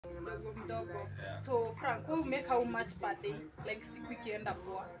mdogo. So Frank, you make how much per day? Like siku ikienda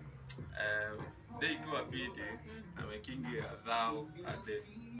poa. They do a video. I'm making a thou a day.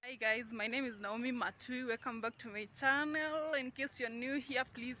 Hi guys, my name is Naomi Matui. Welcome back to my channel. In case you're new here,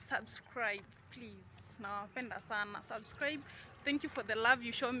 please subscribe. Please. Nawapenda sana. Subscribe. Thank you for the love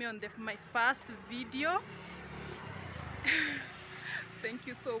you show me on my first video. Thank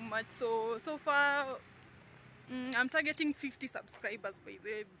you so much. So far I'm targeting 50 subscribers by the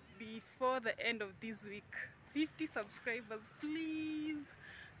way, before the end of this week. 50 subscribers, please.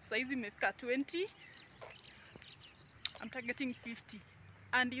 Saizi imefika 20. I'm targeting 50.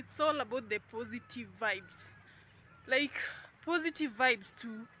 And it's all about the positive vibes. Like positive vibes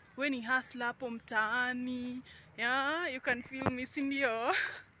too. When he hustle hapo mtaani, yeah, you can feel me, sindio?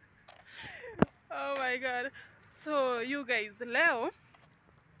 Oh my god. So you guys, leo,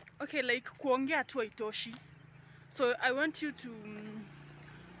 okay, like kuongea tu haitoshi. So I want you to,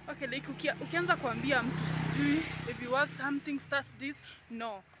 okay, like ukianza kuambia mtu sijui, if you have something, start this.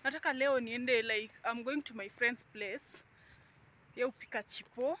 No, nataka leo niende, like I'm going to my friend's place. Ya upika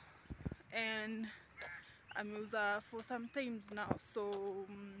chipo and ameuza for some times now. So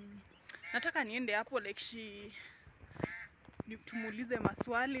nataka niende hapo, like tumuulize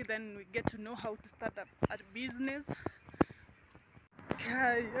maswali, then we get to know how to start a business.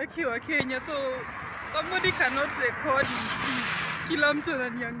 Akiwa Kenya, so somebody cannot record in peace. Kila mtu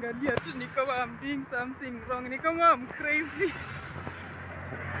ananiangalia tu ni kama I'm doing something wrong, ni kama I'm crazy.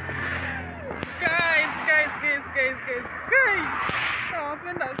 Guys,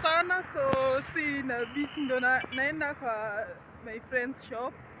 nawapenda sana. So si na beach ndo naenda kwa my friend's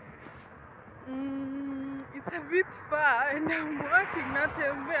shop. It's a bit far and I'm working,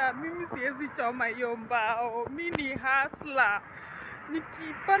 natembea. Mimi siwezi choma hiyo mbao, mimi ni hustler.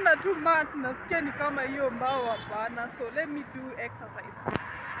 Nikipanda tu mat nasikia ni kama hiyo mbao hapana. So let me do exercise.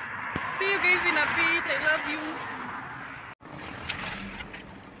 See you guys in a bit. I love you.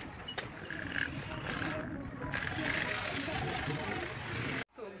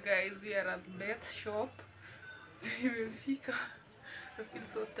 So guys, we are at Beth's shop. I feel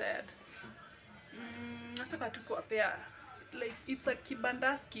so tired. Nasaka tuko apea, like it's a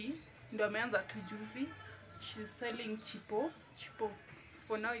kibandaski, ndo ameanza tu juzi. She's selling chipo.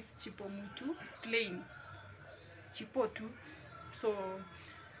 For now it's chipo mutu, plain chipo tu. So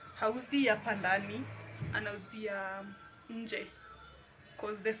hauzi hapa ndani, anauzia nje,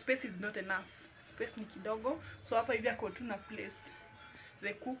 cause the space is not enough. Space ni kidogo. So hapa hivi ako tu na place,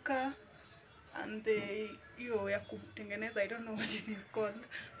 the cooker and the hiyo ya kutengeneza, I don't know what it is called,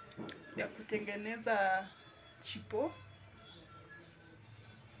 ya kutengeneza chipo.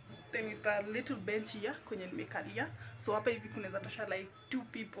 Then with a little bench here kwenye nimekalia. So hapa hivi kunaweza tosha like 2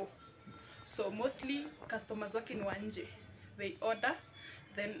 people. So mostly customers wake ni wa nje. They order,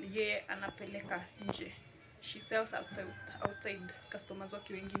 then yeye anapeleka nje. She sells outside. Customers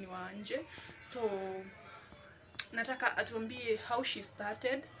wake wengi ni wa nje. So nataka atuambie how she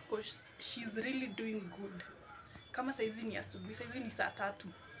started, because she's really doing good. Kama saizi ni asubuhi, saizi ni saa 3.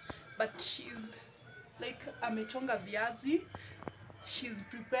 But she's like amechonga viazi. She's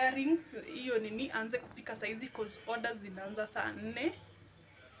preparing hiyo nini anze kupika saizi, cause orders zinaanza saa 4,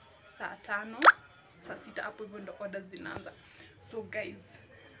 saa 5, saa 6 hapo hivyo ndo orders zinaanza. So guys,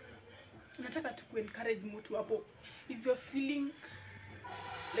 nataka tu encourage mtu hapo, if you're feeling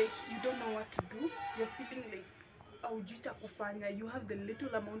like you don't know what to do, you're feeling like haujui cha kufanya, you have the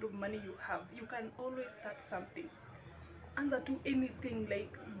little amount of money you have, you can always start something. Anza to anything,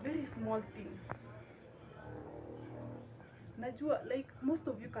 like very small things. Najua like most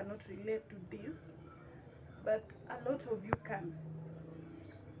of you cannot relate to this, but a lot of you can.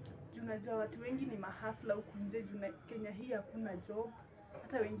 Junajua watu wengi ni mahasla huku nje, Kenya hii hakuna job.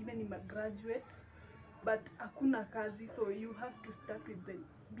 Hata wengine ni graduate, but hakuna kazi. So you have to start with the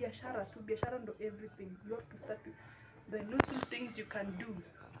biashara tu. Biashara ndo everything. You have to start with the little things you can do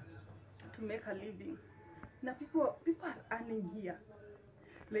to make a living. Na people are earning here.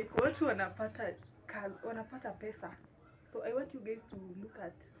 Like watu wanapata pesa. So I want you guys to look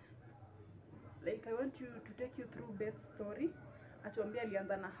at, like I want you to take you through Beth's story. Atuambia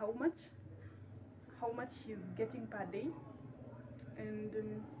alianza na how much she's getting per day,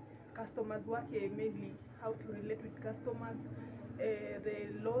 and customers wake mainly, how to relate with customers,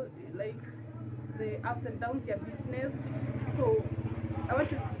 the ups and downs ya business. So I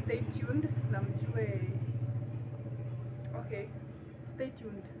want you to stay tuned na mjue. Okay, stay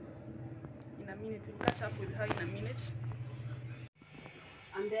tuned. In a minute we'll catch up with her in a minute.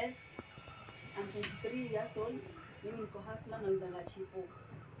 And then I'm 23 years old. Mimi niko hustler na uzanga chipo.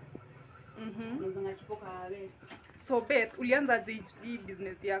 Uzanga chipo kwa West. So Beth, ulianza hii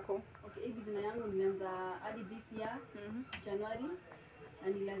business yako? Okay, hii business yangu nilianza hadi this year January, na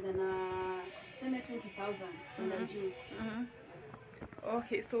nilianza na sema 20,000 kwenda juu.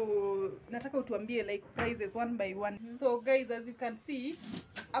 Okay, so nataka utuambie like prices one by one. So guys, as you can see,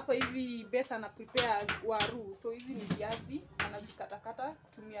 hapa hivi Beth ana prepare waru. So hizi ni viazi, anazikatakata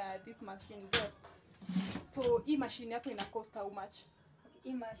kutumia this machine Beth. So hii machine yako ina cost how much? Okay,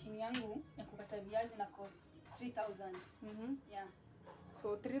 hii machine yangu ya kukata viazi na cost 3,000. Yeah.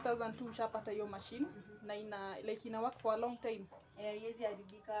 So 3,000 tu ushapata hiyo machine na ina work for a long time. Yezi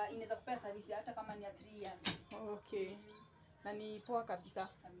haribika, inaweza kupea service hata kama ni ya 3 years. Okay. Na ni poa kabisa.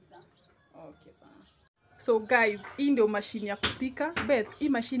 Kabisa. Okay sana. So guys, hii ndio machine ya kupika. Beth, hii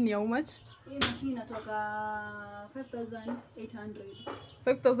machine ya how much? Hii machine inatoka 5,800.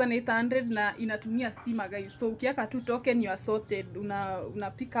 5,800 na inatumia stima guys. So ukiweka tu token you are sorted.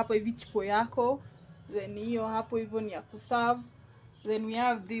 Unapika hapo hivi chipo yako. Then hiyo hapo hivyo ni ya kuserve. Then we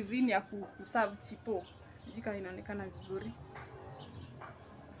have this ni ya kuserve chipo. Sijui kama inaonekana vizuri.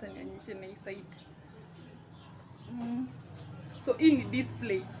 Sasa nionyeshe na hii side. So hii ni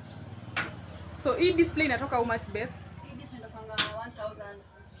display. So hii display inatoka how much Beth? Hii display inatoka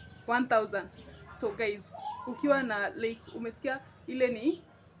 1,000. 1,000. So guys, ukiwa na like umesikia ile ni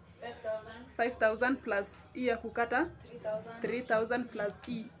 5,000 plus hii ya kukata 3,000 plus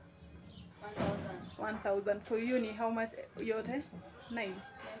hii 1,000. So hiyo ni how much yote? 9,000.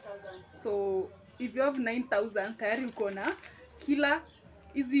 So if you have 9,000 tayari uko na kila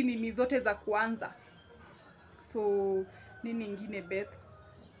hizi nini zote za kuanza. So nini ingine Beth?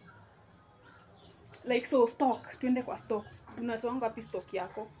 Like so stock, tuende kwa stock. Unatoa ngapi stock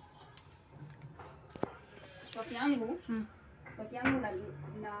yako? Stock yangu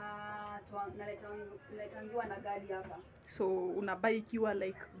naletangiwa na gari hapa. So unabai ikiwa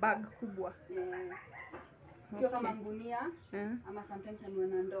like bag kubwa. Ikiwa kama gunia ama sometimes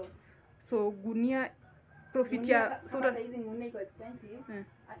na ndoo. So gunia profit ya so that hizi gunia iko expensive.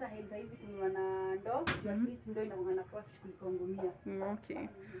 Hata hizi kununua na ndoo, at least ndoo inakuwa na profit kuliko gunia. Okay.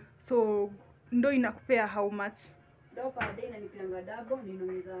 So ndoo inakupea how much? Ndoo per day inanipeanga double,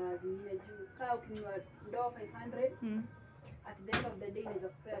 ninaongeza zingine juu. Kama ukinunua ndoo 500, at the end of the day inaweza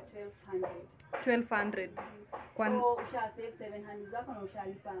kupea 1,200. 1,200. So usha save 700 zako na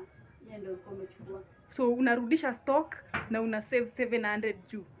ushalipa yeye ndio uko umechukua. So unarudisha stock na una save 700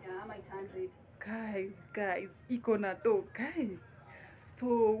 juu. Yeah, ama 800. Guys, iko na ndoo guys. So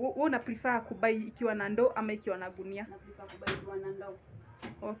wewe una prefer kubai ikiwa na ndoo ama ikiwa na gunia? Na prefer kubai ikiwa na ndoo.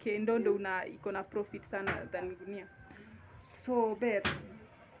 Okay, ndoo ndio iko na profit sana than gunia. So Beth,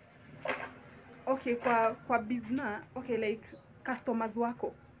 okay, kwa business, okay, like customers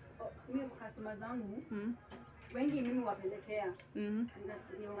wako. Mimi customers zangu wengi mimi wapelekea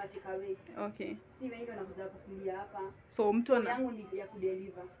ni ungatika wewe. Okay. Si wengi wanakuja kukulia hapa. So mtu yangu ni ya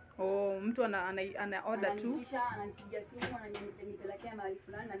kudeliver. Oh, mtu ana order tu. Kisha ananipigia simu ananipelekea mahali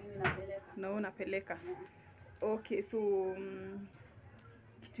fulani na mimi napeleka. Na wewe unapeleka. Okay, so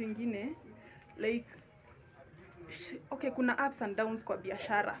kitu kingine like okay, kuna ups and downs kwa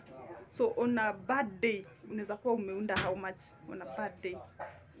biashara. So on a bad day unaweza kuwa umeunda how much on a bad day?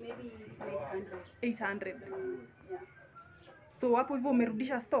 Maybe 800. 800. Yeah. So hapo hivyo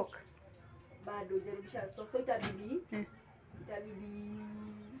umerudisha stock? Bado hujarudisha stock. So itabidi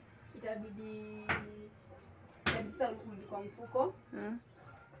sasa urudi kwa mfuko.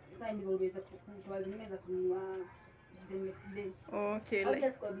 Sasa ndio uweze kutoa zingine za kununua the next day. Okay.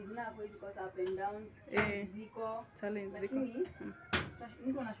 Obviously kwa business hapo hizo kwa up and downs ziko. Challenge ziko. Lakini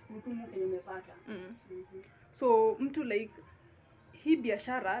mtu anashukuru tu Mungu kenye umepata. So mtu like hii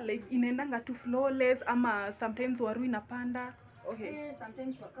biashara like inaendanga tu flawless ama sometimes waru inapanda? Okay.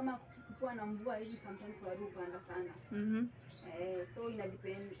 Sometimes kama kuwa na mvua hivi sometimes waru panda sana. So ina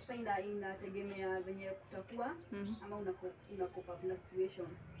depend, sasa inategemea venye kutakuwa ama unakopa kuna situation.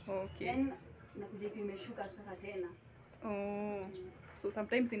 Okay. Then unakuja imeshuka sasa tena. So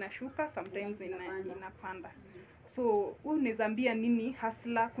sometimes inashuka, sometimes inapanda. So wewe unaweza ambia nini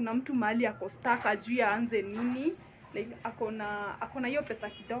hustler? Kuna mtu mahali ako stuck ajui aanze nini? Like akona hiyo pesa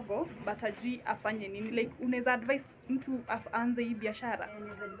kidogo but ajui afanye nini? Like unaweza advise mtu aanze hii biashara?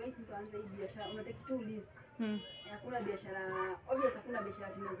 Unaweza advise mtu aanze hii biashara, unataka tu risk. Hakuna biashara, obviously hakuna biashara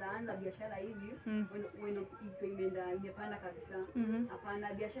tunaweza anza biashara hivi when imepanda kabisa.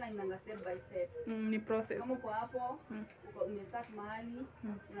 Hapana, biashara inaanga step by step. Ni process. Kama uko hapo umestart mahali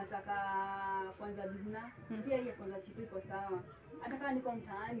unataka kwanza business, pia hiyo kwanza chipu iko sawa. Hata kama niko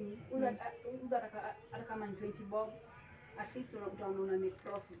mtaani uza hata kama ni 20 bob, at least utaona make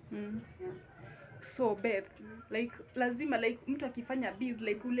profit. Yeah. So Beth, like lazima like mtu akifanya biz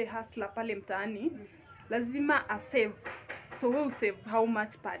like ule hustler pale mtaani lazima save. So we'll save how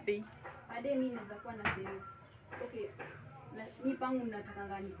much per day? Per day mimi naweza kuwa na save. Okay. Ni pangu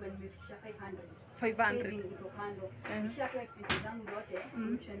nataka nikuwe nimefikisha 500 iko kando. Kisha kwa expenses zangu zote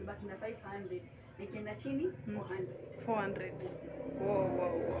kisha nibaki na 500. Nikienda chini 400.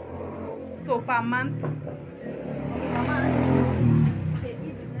 Wow. So per month? Per month. Okay,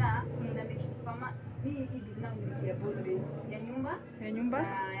 hivi na per month hii business ni ya bond ya nyumba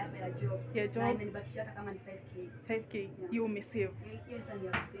ya job. Na nibakisha hata kama ni 5k. You may save. Hiyo sasa ni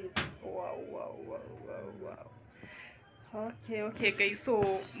ya save. Wow. Okay guys,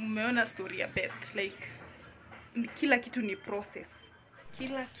 so mmeona story ya Beth, like kila kitu ni process.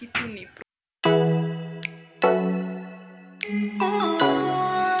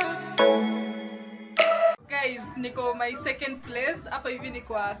 Guys, niko my second place hapa hivi, ni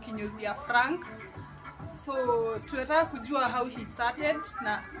kwa kinyozi ya Frank. So tunataka kujua how he started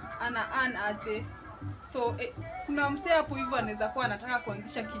na ana earn aje. So kuna msee hapo hivyo anaweza kuwa anataka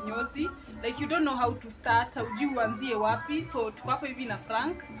kuanzisha kinyozi, like you don't know how to start, hujui uanzie wapi. So tuko hapo hivi na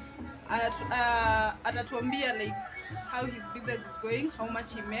Frank, atatuambia like how his business is going, how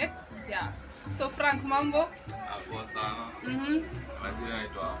much he makes. Yeah. So Frank, mambo? Hapo sana. Majina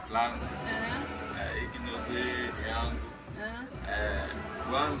naitwa Frank. Hii kinyozi yangu.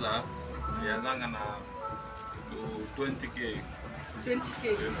 Kwanza nilianza na 20k.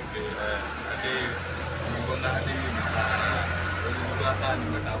 20k. Sasa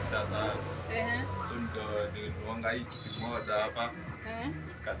nimetafuta sana. Ndio hii kimoja hapa.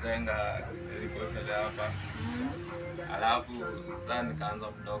 Katenga ilikuwa hapa. Alafu sasa nikaanza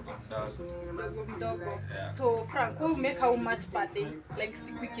mdogo. Yeah. So Frank, you make how much per day? Like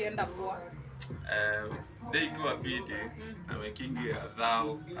siku ikienda poa? Day kwa video, I'm making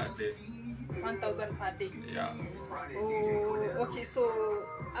 1,000 a day. 1,000 per day. Yeah. Oh, okay. So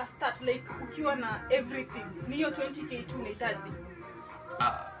I start like ukiwa na everything. Ni hiyo 20k tu unahitaji?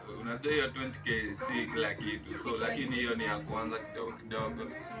 Unajua hiyo 20k si kila kitu. So lakini hiyo ni ya kwanza kidogo.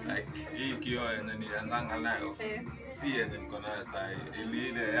 Like hii kioo yenye nilianza nayo. Si yenye niko nayo sasa.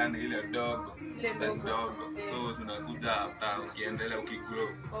 Ile yani ile dogo. So tunakuja hapa ukiendelea ukigrow.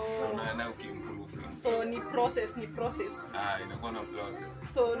 Unaenda ukimprove. So ni process. Inakuwa na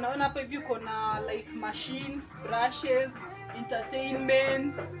process. So naona hapo hivi uko na like machines, brushes,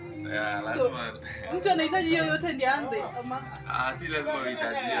 entertainment. Yeah, lazima. So, mtu anahitaji hiyo yote ndio aanze ama? Si lazima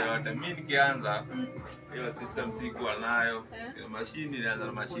uhitaji yote. Mimi nikianza hiyo system sikuwa nayo. Machine ilianza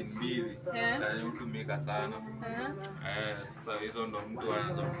na machine 2. Na hutumika sana. So hizo ndo mtu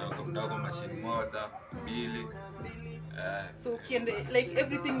anaanza mdogo machine moja, 2. So like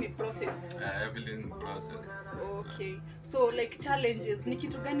everything ni process. Everything in process. Okay. So like challenges, ni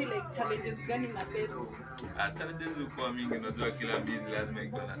kitu gani like challenges gani na face? Challenges kwa mingi, unajua kila business lazima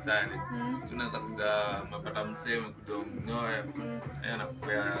iko na challenge. Tunaweza kuda mapata msemo kidogo mnoe.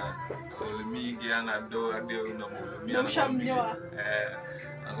 Anakupea soli mingi, ana do hadi unamhudumia. Unamshamnyoa.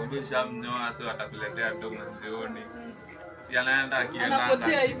 Nakwambia shamnyoa, so atakuletea do mzioni.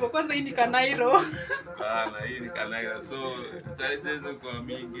 Anapotea hivyo. Kwanza hii ni Kanairo. Hii ni Kanairo. So challenges kwa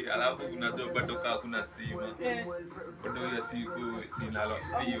mingi. Alafu unajua bado kaa kuna stima. Bado hiyo siku sinalo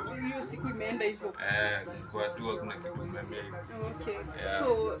hiyo siku imeenda hivyo. Kwa tu kuna kitu umemake. Okay.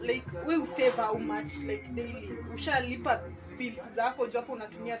 So like we save how much like daily? Ushalipa bills zako japo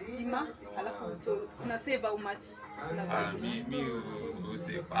unatumia stima, alafu so una save how much? Mimi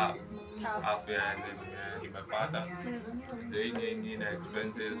usave half ya nimepata. Ndio nyingine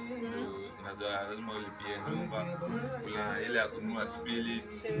expenses. Unajua lazima ulipie nyumba. Kuna ile ya kununua spili,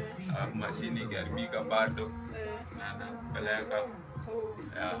 mashini ikiharibika bado na peleka.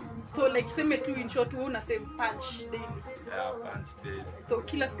 So like sema tu in short una save punch daily. Punch daily. So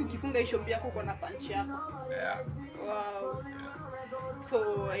kila siku ukifunga hiyo shop yako uko na punch yako. Wow.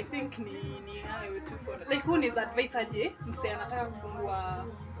 So I think ni hayo tu for like who is advice aje mse anataka kufungua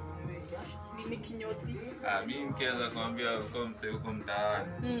ni kinyozi? Mimi nikiweza kuambia uko mse uko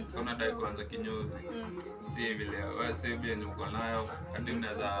mtaani, kuna dai kuanza kinyozi. Si vile wewe save yenye uko nayo, hadi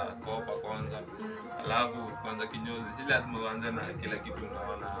unaweza kopa kwanza. Alafu kwanza kinyozi, si lazima uanze na kila kitu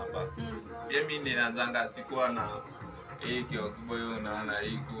unaona hapa. Pia mimi ninaanzanga sikuwa na hii kiokbo hiyo unaona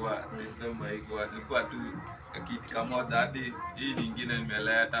hii kwa system ilikuwa tu kitu kimoja hadi hii nyingine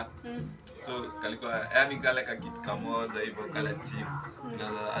nimeleta. So kalikuwa yani kale kitu kimoja hivyo kale cheap.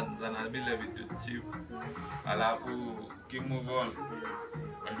 Na bila vitu cheap. Alafu kimove on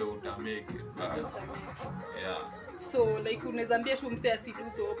ndio utamake. So like unaweza ambia tu msee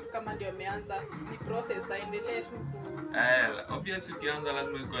asiduzo kama ndio ameanza ni process aendelee tu obviously ukianza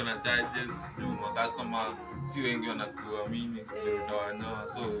lazima ikuwe na charges mwaka kama si wengi wanatuamini ndio utawanyoa.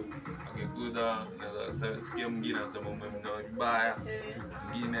 So akikuda naweza sikia mwingine anasema umemnyoa vibaya,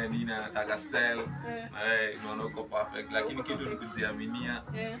 mwingine nini anataka style na wewe unaona uko perfect, lakini kitu ni kujiaminia.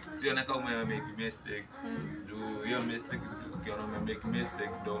 Sione kama ume make mistake juu hiyo mistake ukiona ume make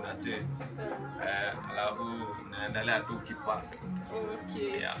mistake ndio una change alafu naendelea tu kipa.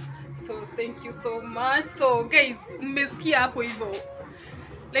 Okay. Yeah. So thank you so much. So guys, mmesikia hapo hivyo.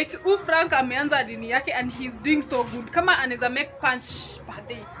 Like Frank ameanza dini yake and he's doing so good. Kama anaweza make punch per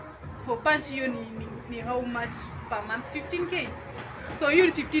day. So punch hiyo ni how much per month? 15k. So hiyo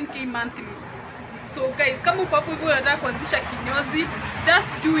ni 15k monthly. So guys, kama uko hapo hivyo unataka kuanzisha kinyozi,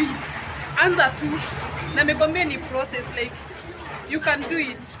 just do it. Anza tu. Na nimekwambia ni process, like you can do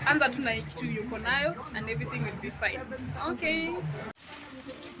it. Anza tu na kitu yuko nayo and everything will be fine. Okay.